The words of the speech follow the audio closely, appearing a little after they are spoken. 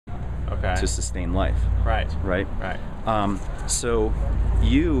to sustain life. Right. Right? Right. So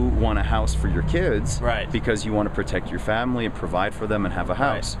you want a house for your kids because you want to protect your family and provide for them and have a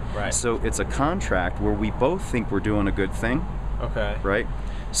house. Right. So it's a contract where we both think we're doing a good thing. Okay. Right?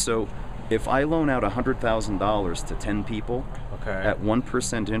 So if I loan out $100,000 to 10 people at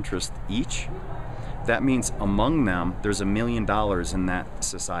 1% interest each, that means among them there's $1 million in that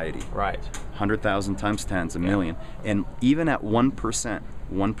society. Right. 100,000 times 10 is $1 million. And even at 1%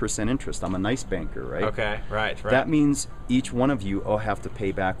 interest, I'm a nice banker, right? Okay, right. That means each one of you will have to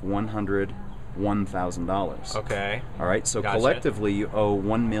pay back $101,000. Okay. All right, so collectively you owe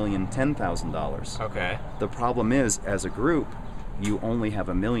 $1,010,000. Okay. The problem is, as a group, you only have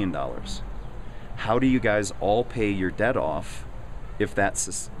 $1 million. How do you guys all pay your debt off if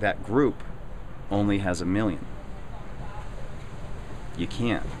that group only has $1 million? You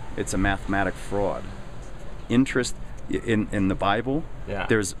can't. It's a mathematic fraud. Interest in the Bible,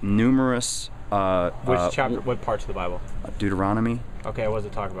 there's numerous. Which chapter? What parts of the Bible? Deuteronomy. Okay, what does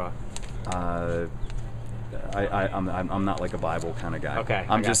it talk about? I'm not like a Bible kind of guy. Okay.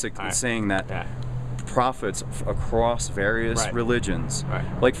 I'm just saying that prophets across various religions,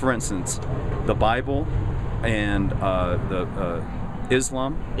 like for instance, the Bible and the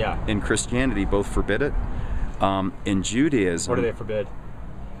Islam and Christianity both forbid it. In Judaism, what do they forbid?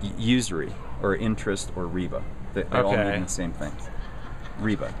 Usury or interest or riba. They all mean the same thing.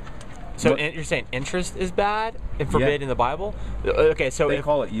 Riba. So you're saying interest is bad and forbid in the Bible? Okay, so they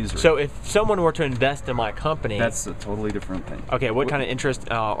call it usury. So if someone were to invest in my company, that's a totally different thing. Okay, what kind of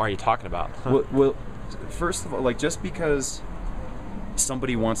interest are you talking about? Well, first of all, like just because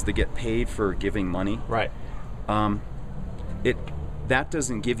somebody wants to get paid for giving money, that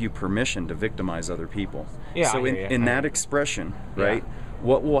doesn't give you permission to victimize other people. Yeah. So in that expression, right?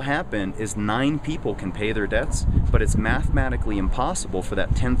 What will happen is 9 people can pay their debts, but it's mathematically impossible for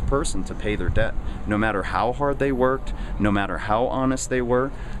that 10th person to pay their debt. No matter how hard they worked, no matter how honest they were,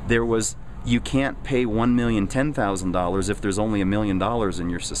 you can't pay $1,010,000 if there's only $1 million in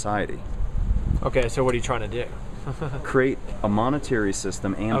your society. Okay, so what are you trying to do? Create a monetary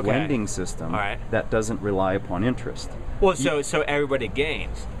system and lending system that doesn't rely upon interest. Well, so everybody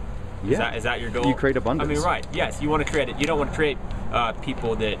gains. Yeah. Is that your goal? You create abundance. I mean, right. Yes, you want to create it. You don't want to create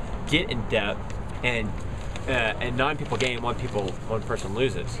people that get in debt and 9 people gain, one person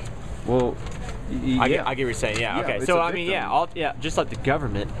loses. Well, I get what you're saying. Yeah. Okay. So I mean, just like the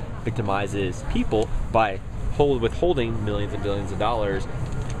government victimizes people by withholding millions and billions of dollars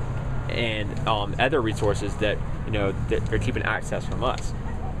and other resources that that they're keeping access from us.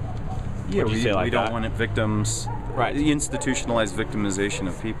 Yeah, we don't want victims. Right. The institutionalized victimization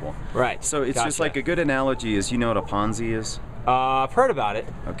of people. Right. So it's just like a good analogy is, you know what a Ponzi is? I've heard about it.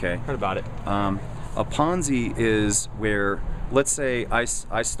 Okay. Heard about it. A Ponzi is where, let's say I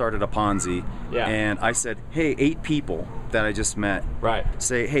started a Ponzi and I said, hey, 8 people that I just met,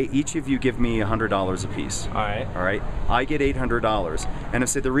 say, hey, each of you give me $100 a piece. All right. I get $800. And I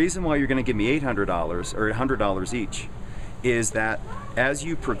said, the reason why you're going to give me $800 or $100 each is that as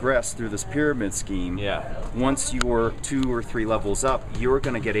you progress through this pyramid scheme, once you're 2 or 3 levels up, you're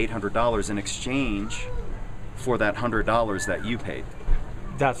going to get $800 in exchange for that $100 that you paid.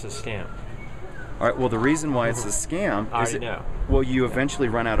 That's a scam. All right. Well, the reason why it's a scam is well, you eventually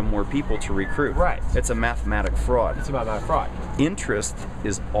run out of more people to recruit. Right. It's a mathematic fraud. It's a mathematic fraud. Interest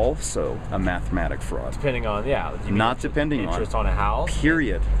is also a mathematic fraud. Depending on not depending on interest on a house.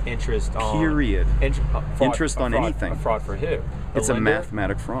 Period. Interest on interest on anything. A fraud for who? It's a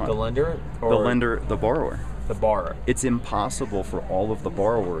mathematic fraud. The lender or the lender, the borrower. The borrower. It's impossible for all of the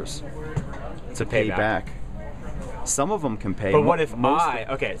borrowers to pay back. Some of them can pay. But what if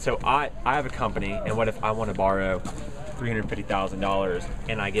so I have a company, and what if I want to borrow $350,000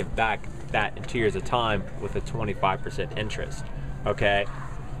 and I give back that in 2 years of time with a 25% interest? Okay.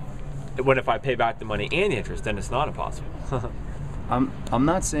 What if I pay back the money and the interest? Then it's not impossible. I'm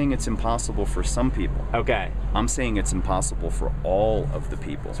not saying it's impossible for some people. Okay. I'm saying it's impossible for all of the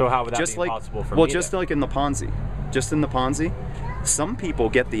people. So how would that be impossible for me? Well, just like in the Ponzi. Just in the Ponzi, some people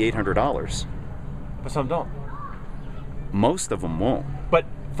get the $800. But some don't. Most of them won't. But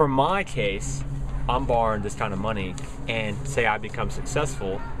for my case, I'm borrowing this kind of money, and say I become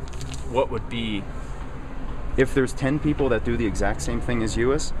successful, what would be... If there's 10 people that do the exact same thing as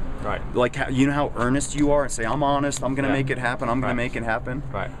you is, like you know how earnest you are and say, I'm honest, I'm going to make it happen, I'm going to make it happen.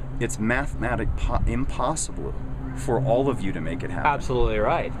 Right. It's mathematically impossible for all of you to make it happen. Absolutely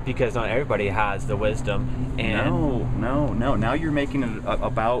right, because not everybody has the wisdom. And No. Now you're making it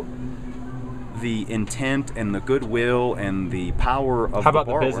about the intent and the goodwill and the power of the borrower. How about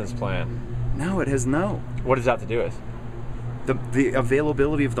the business plan? No, it has no. What does that have to do with? The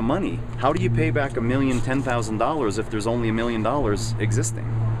availability of the money. How do you pay back $1,010,000 if there's only $1 million existing?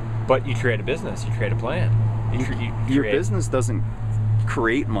 But you create a business. You create a plan. Your business doesn't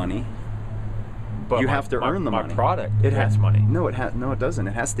create money. But you have to earn the money. My product has money. No, it doesn't.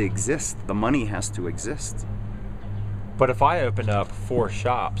 It has to exist. The money has to exist. But if I open up 4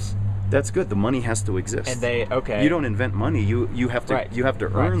 shops, that's good. The money has to exist. And you don't invent money. You have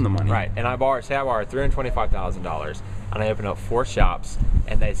to earn the money. Right. And I borrow $325,000, and I open up 4 shops,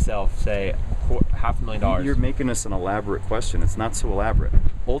 and they sell, say, $500,000. You're making this an elaborate question. It's not so elaborate.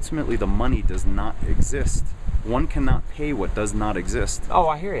 Ultimately, the money does not exist. One cannot pay what does not exist. Oh,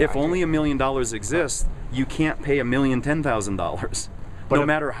 I hear you. If only $1 million exists, you can't pay $1,010,000. No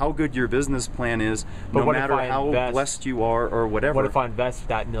matter how good your business plan is, no matter how blessed you are, or whatever. What if I invest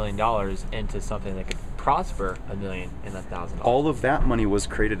that $1 million into something that could prosper $1,000,000? All of that money was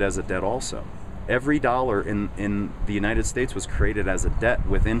created as a debt also. Every dollar in the United States was created as a debt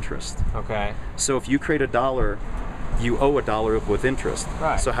with interest. Okay. So if you create $1, you owe $1 with interest.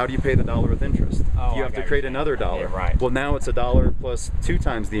 Right. So how do you pay the $1 with interest? Oh, you have to create another $1. Yeah, right. Well, now it's $1 plus 2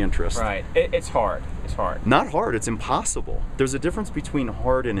 times the interest. Right. It's hard. It's hard. Not hard. It's impossible. There's a difference between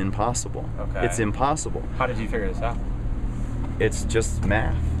hard and impossible. Okay. It's impossible. How did you figure this out? It's just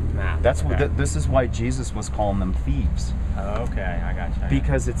math. Math. That's what. This is why Jesus was calling them thieves. Okay, I got you.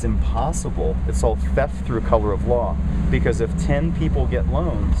 Because it's impossible. It's all theft through color of law. Because if 10 people get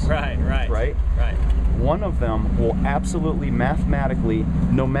loans, right, one of them will absolutely mathematically,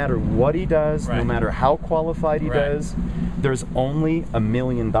 no matter what he does, no matter how qualified he does, there's only $1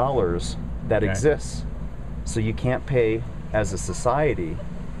 million that exists. So you can't pay as a society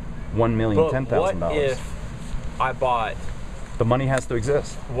 $1,010,000. What if I bought? The money has to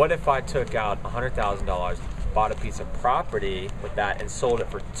exist. What if I took out $100,000, bought a piece of property with that, and sold it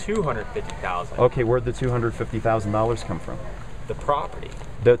for $250,000? Okay, where'd the $250,000 come from? The property.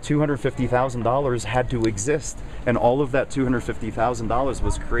 The $250,000 had to exist, and all of that $250,000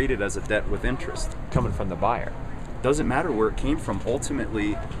 was created as a debt with interest. Coming from the buyer. Doesn't matter where it came from.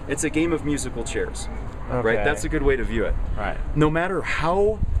 Ultimately, it's a game of musical chairs. Okay. Right? That's a good way to view it. Right. No matter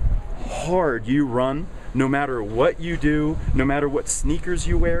how hard you run, no matter what you do, no matter what sneakers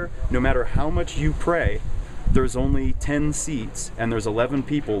you wear, no matter how much you pray, there's only 10 seats and there's 11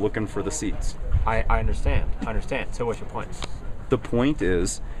 people looking for the seats. I understand. So what's your point? The point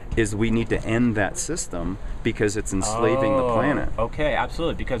is we need to end that system because it's enslaving the planet. Okay,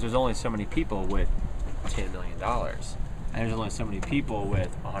 absolutely. Because there's only so many people with $10 million. And there's only so many people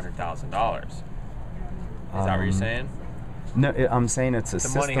with $100,000. Is that what you're saying? No, I'm saying it's a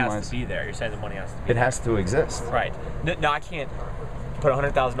systemized. The money has to be there. You're saying the money has to be there. It has to exist. Right. No, I can't put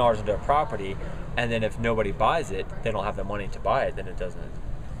 $100,000 into a property, and then if nobody buys it, they don't have the money to buy it, then it doesn't.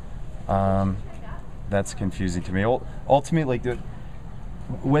 That's confusing to me. Ultimately, like,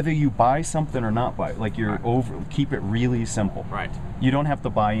 whether you buy something or not buy, like keep it really simple. Right. You don't have to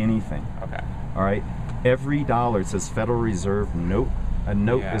buy anything. Okay. All right. Every dollar, it says Federal Reserve note. A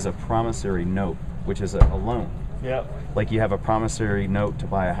note is a promissory note, which is a loan. Yep. Like you have a promissory note to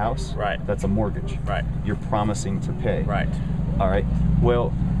buy a house. Right. That's a mortgage. Right. You're promising to pay. Right. All right.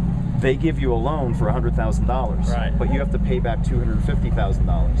 Well, they give you a loan for $100,000. Right. But you have to pay back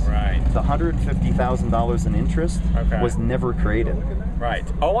 $250,000. Right. The $150,000 in interest was never created. Right.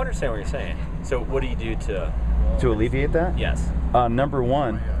 Oh, I understand what you're saying. So what do you do to alleviate that? Yes. Number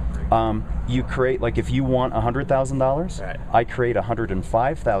one, you create, like, if you want $100,000, I create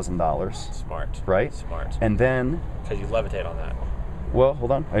 $105,000. Smart. Right? Smart. And then, because you levitate on that. Well,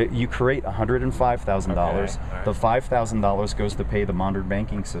 hold on. You create $105,000. Right. The $5,000 goes to pay the modern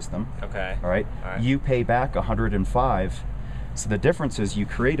banking system. Okay. All right. You pay back $105. So the difference is you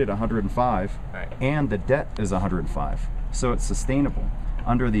created $105, and the debt is $105. So it's sustainable.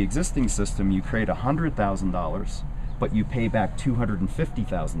 Under the existing system, you create $100,000, but you pay back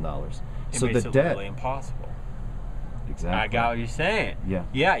 $250,000. So the debt literally impossible. Exactly. I got what you're saying. Yeah.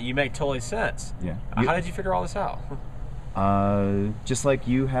 Yeah, you make totally sense. Yeah. How did you figure all this out? Just like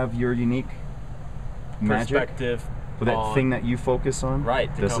you have your unique perspective, with that thing that you focus on.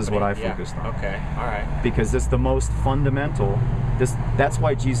 Right. This is what I focused on. Okay. All right. Because it's the most fundamental. That's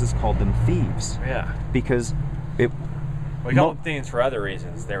why Jesus called them thieves. Yeah. Because we call them thieves for other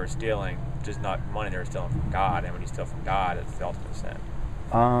reasons. They were stealing, just not money. They were stealing from God, and when you steal from God, it's the ultimate sin.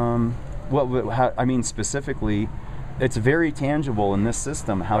 Well, I mean, specifically, it's very tangible in this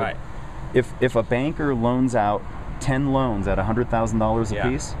system. How, if a banker loans out 10 loans at $100,000 a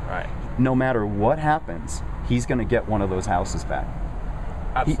piece, no matter what happens, he's going to get one of those houses back.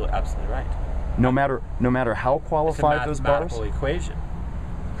 Absolutely right. No matter how qualified those borrowers. It's a mathematical equation.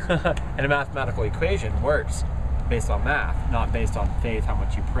 And a mathematical equation works based on math, not based on faith. How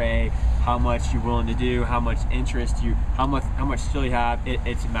much you pray, how much you're willing to do, how much interest you, how much skill you have.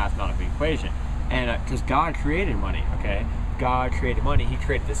 It's a mathematical equation, and because God created money, okay? God created money. He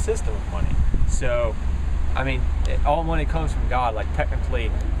created the system of money. So, I mean, all money comes from God. Like technically,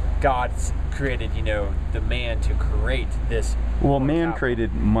 God's created, you know, the man to create this. Well, man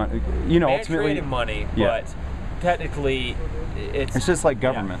created money. You know, man ultimately created money, yeah. but technically, it's just like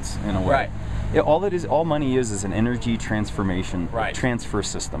governments in a way. Right. All money is an energy transformation transfer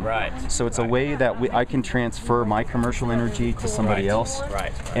system. Right. So it's a way that I can transfer my commercial energy to somebody else.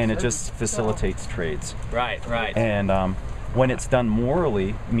 Right. And it just facilitates trades. Right. Right. And when it's done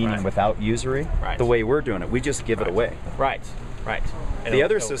morally, meaning without usury, the way we're doing it, we just give it away. Right. Right. The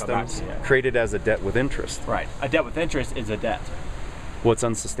other system's created as a debt with interest. Right. A debt with interest is a debt. Well, it's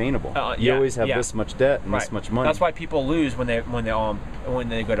unsustainable. You always have this much debt and this much money. That's why people lose when they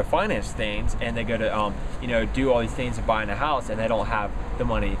go to finance things and they go to you know, do all these things of buying a house and they don't have the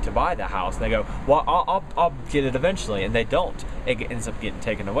money to buy the house. And they go, well, I'll get it eventually, and they don't. It ends up getting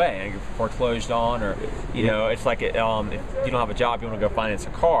taken away and foreclosed on, or you know, it's like if you don't have a job, you want to go finance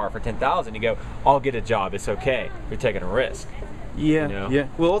a car for $10,000. You go, I'll get a job. It's okay. You're taking a risk. Yeah, you know? yeah.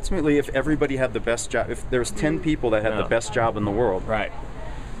 Well, ultimately, if everybody had the best job, if there's 10 people that had the best job in the world,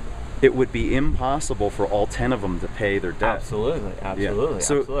 it would be impossible for all 10 of them to pay their debt. Absolutely, absolutely. Yeah.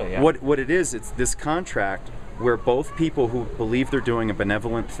 So absolutely, yeah. what it is, it's this contract where both people who believe they're doing a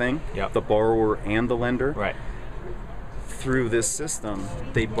benevolent thing, the borrower and the lender, through this system,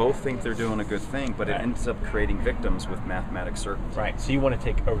 they both think they're doing a good thing, but it ends up creating victims with mathematic certainty. Right. So you want to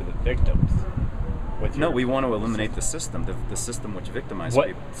take over the victims. No, we want to eliminate the system system which victimizes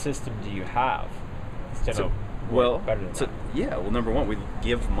people. What system do you have? Well, number one, we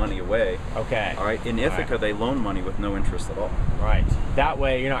give money away. Okay. All right. In Ithaca, they loan money with no interest at all. Right. That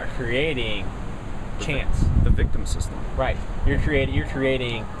way, you're not creating chance. The victim system. Right. You're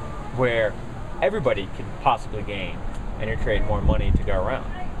creating where everybody can possibly gain, and you're creating more money to go around.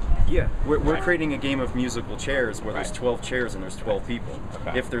 Yeah, we're creating a game of musical chairs where there's 12 chairs and there's 12 people.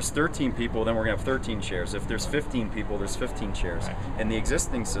 Okay. If there's 13 people, then we're going to have 13 chairs. If there's 15 people, there's 15 chairs. Right. In the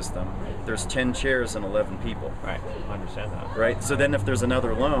existing system, there's 10 chairs and 11 people. Right, I understand that. Right, so then if there's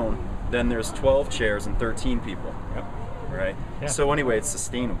another loan, then there's 12 chairs and 13 people. Yep. Right? Yeah. So anyway, it's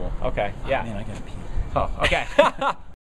sustainable. Okay, yeah. Man, I got to pee. Oh, okay.